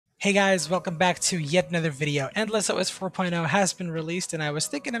Hey guys, welcome back to yet another video. Endless OS 4.0 has been released and I was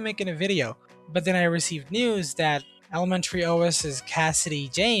thinking of making a video, but then I received news that Elementary OS's Cassidy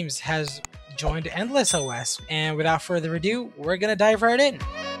James has joined Endless OS, and without further ado, we're gonna dive right in.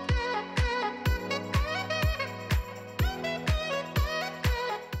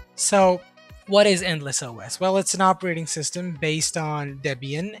 So, what is Endless OS? Well, it's an operating system based on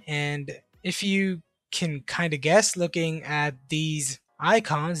Debian, and if you can kind of guess looking at these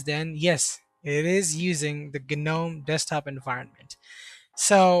icons, then yes, it is using the Gnome desktop environment.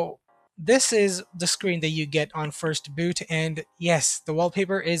 So this is the screen that you get on first boot, and yes, the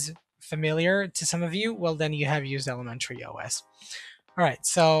wallpaper is familiar to some of you. Well, then you have used Elementary OS. All right,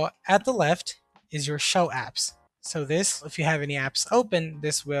 so at the left is your show apps. So this, if you have any apps open,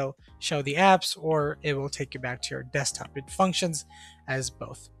 this will show the apps or it will take you back to your desktop. It functions as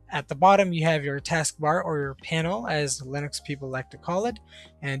both. At the bottom, you have your taskbar or your panel, as Linux people like to call it,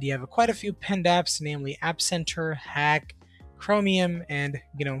 and you have quite a few pinned apps, namely App Center, Hack, Chromium, and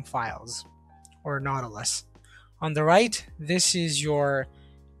Gnome files, or Nautilus. On the right, this is your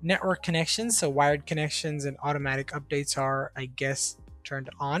network connections, so wired connections and automatic updates are, I guess, turned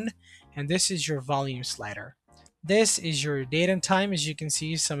on, and this is your volume slider. This is your date and time. As you can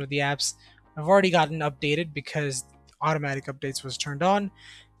see, some of the apps have already gotten updated because automatic updates was turned on.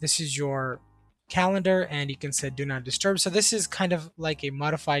 This is your calendar, and you can set do not disturb. So this is kind of like a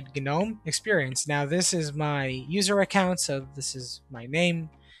modified GNOME experience. Now this is my user account, so this is my name,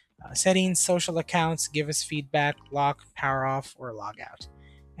 settings, social accounts, give us feedback, lock, power off, or log out.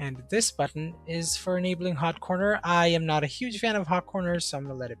 And this button is for enabling hot corner. I am not a huge fan of hot corners, so I'm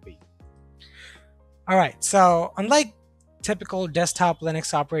gonna let it be. Alright, so unlike typical desktop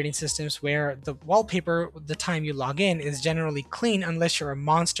Linux operating systems where the wallpaper the time you log in is generally clean unless you're a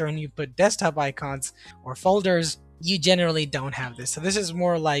monster and you put desktop icons or folders, you generally don't have this. So this is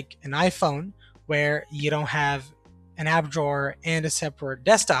more like an iPhone where you don't have an app drawer and a separate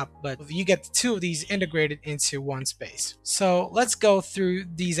desktop, but you get the two of these integrated into one space. So let's go through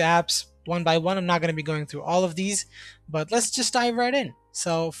these apps one by one. I'm not going to be going through all of these, but let's just dive right in.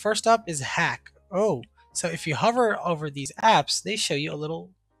 So first up is Hack. So if you hover over these apps, they show you a little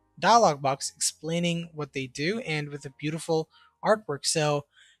dialog box explaining what they do and with a beautiful artwork. So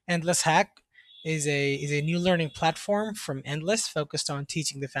Endless Hack is a new learning platform from Endless focused on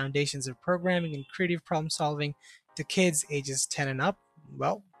teaching the foundations of programming and creative problem solving to kids ages 10 and up.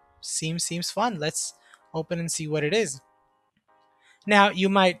 Well, seems fun. Let's open and see what it is. Now you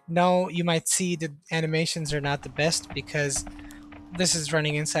might see the animations are not the best because this is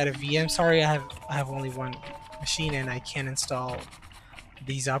running inside a VM. Sorry, I have only one machine and I can't install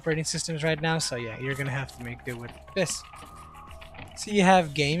these operating systems right now. So yeah, you're gonna have to make do with this. So you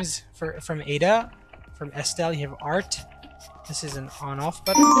have games from Ada, from Estelle. You have art. This is an on-off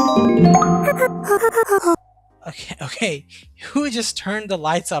button. Okay. Who just turned the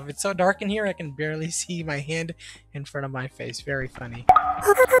lights off? It's so dark in here I can barely see my hand in front of my face. Very funny.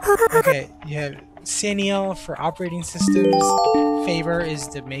 Okay, you have Saniel for operating systems. Favor is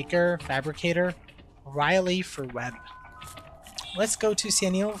the maker, fabricator. Riley for web. Let's go to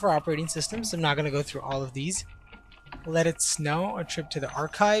Saniel for operating systems. I'm not going to go through all of these. Let It Snow, a trip to the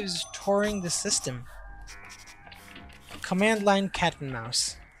archives, touring the system. Command line cat and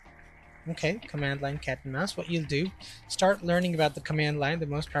mouse. Okay, command line cat and mouse. What you'll do, start learning about the command line, the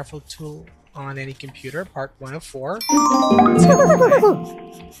most powerful tool on any computer, part 1 of 4.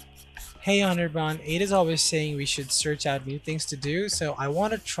 Hey Honorbond, Ada's always saying we should search out new things to do, so I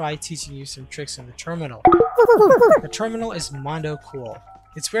want to try teaching you some tricks on the terminal. The terminal is mondo cool.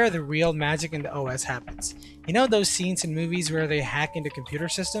 It's where the real magic in the OS happens. You know those scenes in movies where they hack into computer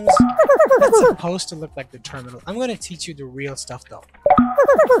systems? That's supposed to look like the terminal. I'm going to teach you the real stuff though.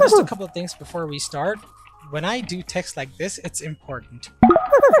 Just a couple of things before we start. When I do text like this, it's important.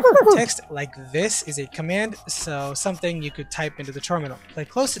 Text like this is a command, so something you could type into the terminal. Pay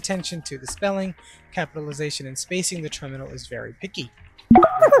close attention to the spelling, capitalization, and spacing. The terminal is very picky. Yeah,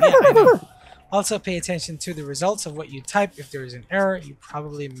 I know. Also pay attention to the results of what you type. If there is an error, you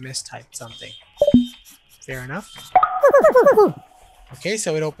probably mistyped something. Fair enough. Okay,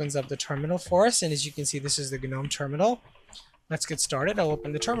 so it opens up the terminal for us, and as you can see, this is the GNOME terminal. Let's get started. I'll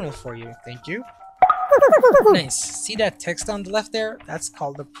open the terminal for you. Thank you. Nice. See that text on the left there? That's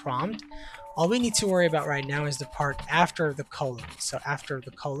called the prompt. All we need to worry about right now is the part after the colon. So after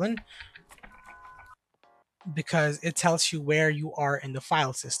the colon, because it tells you where you are in the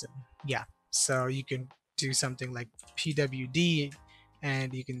file system. Yeah. So you can do something like pwd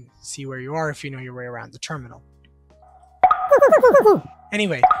and you can see where you are if you know your way around the terminal.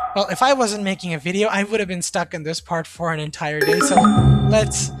 Anyway, well, if I wasn't making a video, I would have been stuck in this part for an entire day, so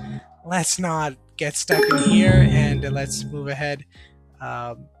let's let's not get stuck in here, and let's move ahead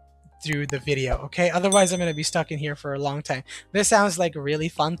um, through the video, okay? Otherwise, I'm going to be stuck in here for a long time. This sounds like a really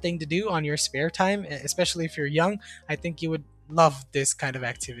fun thing to do on your spare time, especially if you're young. I think you would love this kind of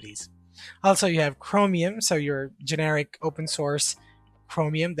activities. Also, you have Chromium, so your generic open source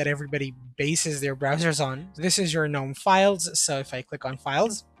Chromium that everybody bases their browsers on. This is your GNOME files, so if I click on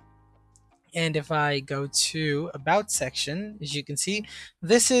files, and if I go to About section, as you can see,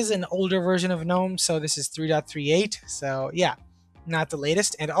 this is an older version of GNOME, so this is 3.38, so yeah, not the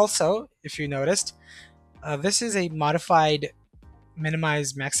latest. And also, if you noticed, this is a modified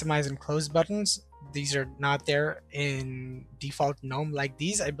minimize, maximize, and close buttons. These are not there in default GNOME like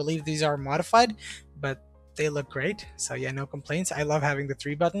these. I believe these are modified, but they look great. So yeah, no complaints. I love having the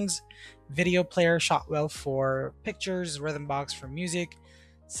 3 buttons. Video player, Shotwell for pictures, Rhythm Box for music,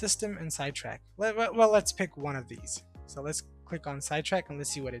 system, and sidetrack. Well, let's pick one of these. So let's click on sidetrack and let's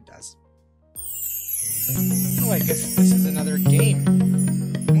see what it does. Oh, I guess this is another game.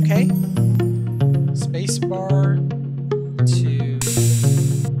 Okay. Spacebar to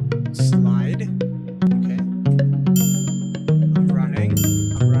slide. Okay. I'm running.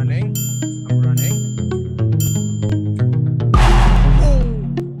 Oh,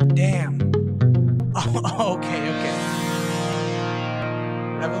 damn. Oh, okay.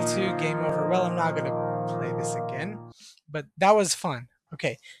 Level 2, game over. Well, I'm not gonna play this again, but that was fun.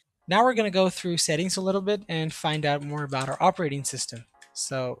 Okay. Now we're gonna go through settings a little bit and find out more about our operating system.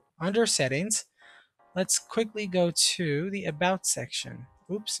 So under settings, let's quickly go to the About section.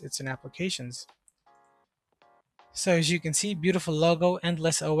 Oops, it's in Applications. So as you can see, beautiful logo,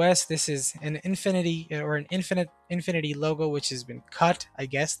 Endless OS. This is an infinity or an infinity logo which has been cut. I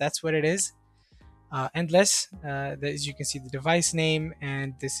guess that's what it is. Endless, as you can see, the device name,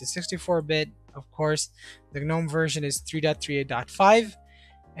 and this is 64-bit. Of course, the GNOME version is 3.38.5,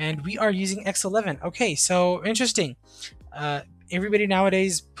 and we are using X11. Okay, so interesting. Everybody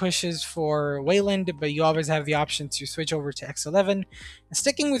nowadays pushes for Wayland, but you always have the option to switch over to X11. And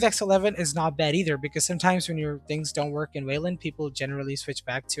sticking with X11 is not bad either, because sometimes when your things don't work in Wayland, people generally switch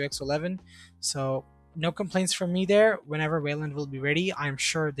back to X11. So no complaints from me there. Whenever Wayland will be ready, I'm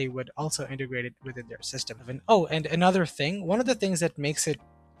sure they would also integrate it within their system. Oh, and another thing, one of the things that makes it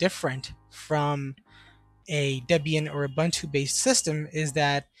different from a Debian or Ubuntu-based system is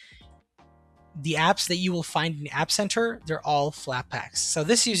that the apps that you will find in the App Center, they're all Flatpaks. So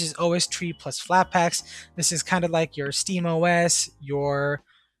this uses OS tree plus Flatpaks. This is kind of like your Steam OS, your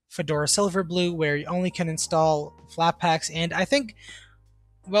Fedora Silverblue, where you only can install Flatpaks. And I think,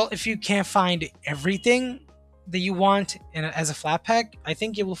 well, if you can't find everything that you want as a Flatpak, I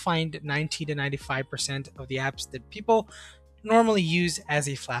think you will find 90 to 95% of the apps that people normally use as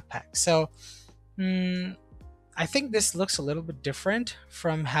a Flatpak. So I think this looks a little bit different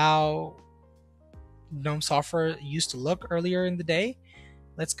from how GNOME software used to look earlier in the day.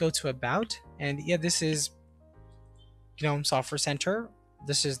 Let's go to About, and yeah, this is GNOME Software Center.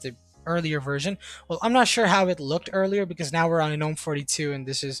 This is the earlier version. Well, I'm not sure how it looked earlier because now we're on a GNOME 42 and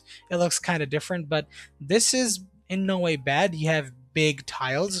it looks kind of different, but this is in no way bad. You have big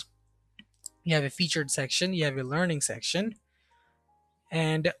tiles, you have a featured section, you have a learning section,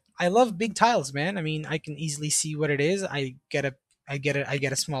 and I love big tiles, man. I mean, I can easily see what it is. I get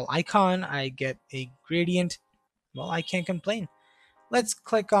a small icon, I get a gradient. Well, I can't complain. Let's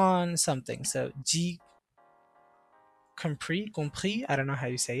click on something. So G compris, I don't know how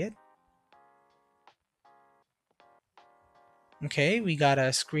you say it. Okay, we got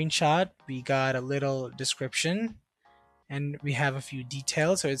a screenshot, we got a little description, and we have a few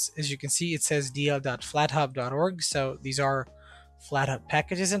details. So it's, as you can see, it says dl.flathub.org. So these are FlatHub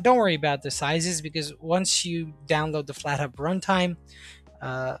packages, and don't worry about the sizes because once you download the FlatHub runtime,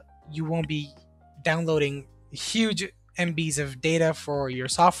 you won't be downloading huge MBs of data for your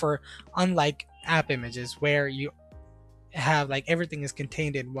software, unlike app images where you have like everything is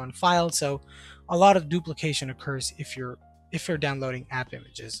contained in one file. So a lot of duplication occurs if you're downloading app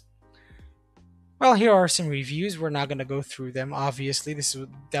images. Well, here are some reviews. We're not going to go through them. Obviously,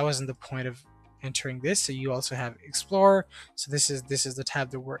 that wasn't the point of entering this. So you also have Explorer. So this is the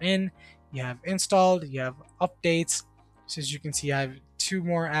tab that we're in. You have installed, you have updates. So as you can see, I have 2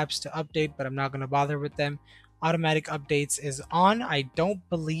 more apps to update, but I'm not going to bother with them. Automatic updates is on. I don't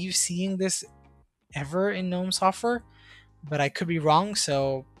believe seeing this ever in GNOME software, but I could be wrong.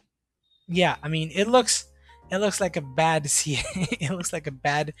 So yeah, I mean, it looks like a bad it looks like a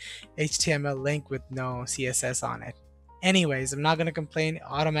bad HTML link with no CSS on it. Anyways, I'm not going to complain.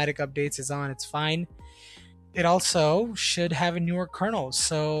 Automatic updates is on. It's fine. It also should have a newer kernel.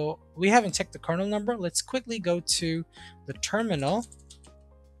 So we haven't checked the kernel number. Let's quickly go to the terminal.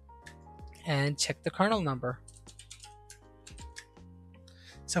 and check the kernel number.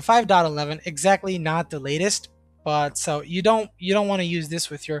 So 5.11, exactly not the latest, but so you don't want to use this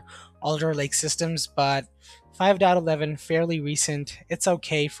with your Alder Lake systems, but 5.11 fairly recent. It's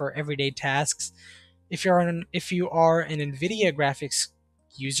okay for everyday tasks. If you are an NVIDIA graphics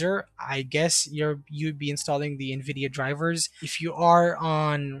user, I guess you'd be installing the NVIDIA drivers. If you are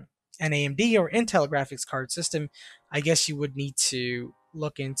on an AMD or Intel graphics card system, I guess you would need to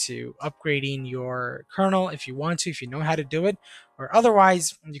look into upgrading your kernel if you want to, if you know how to do it, or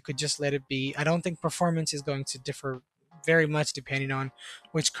otherwise you could just let it be. I don't think performance is going to differ very much depending on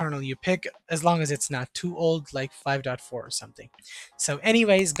which kernel you pick, as long as it's not too old like 5.4 or something. So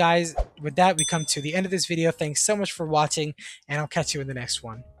anyways, guys, with that we come to the end of this video. Thanks so much for watching, and I'll catch you in the next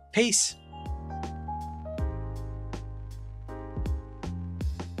one. Peace.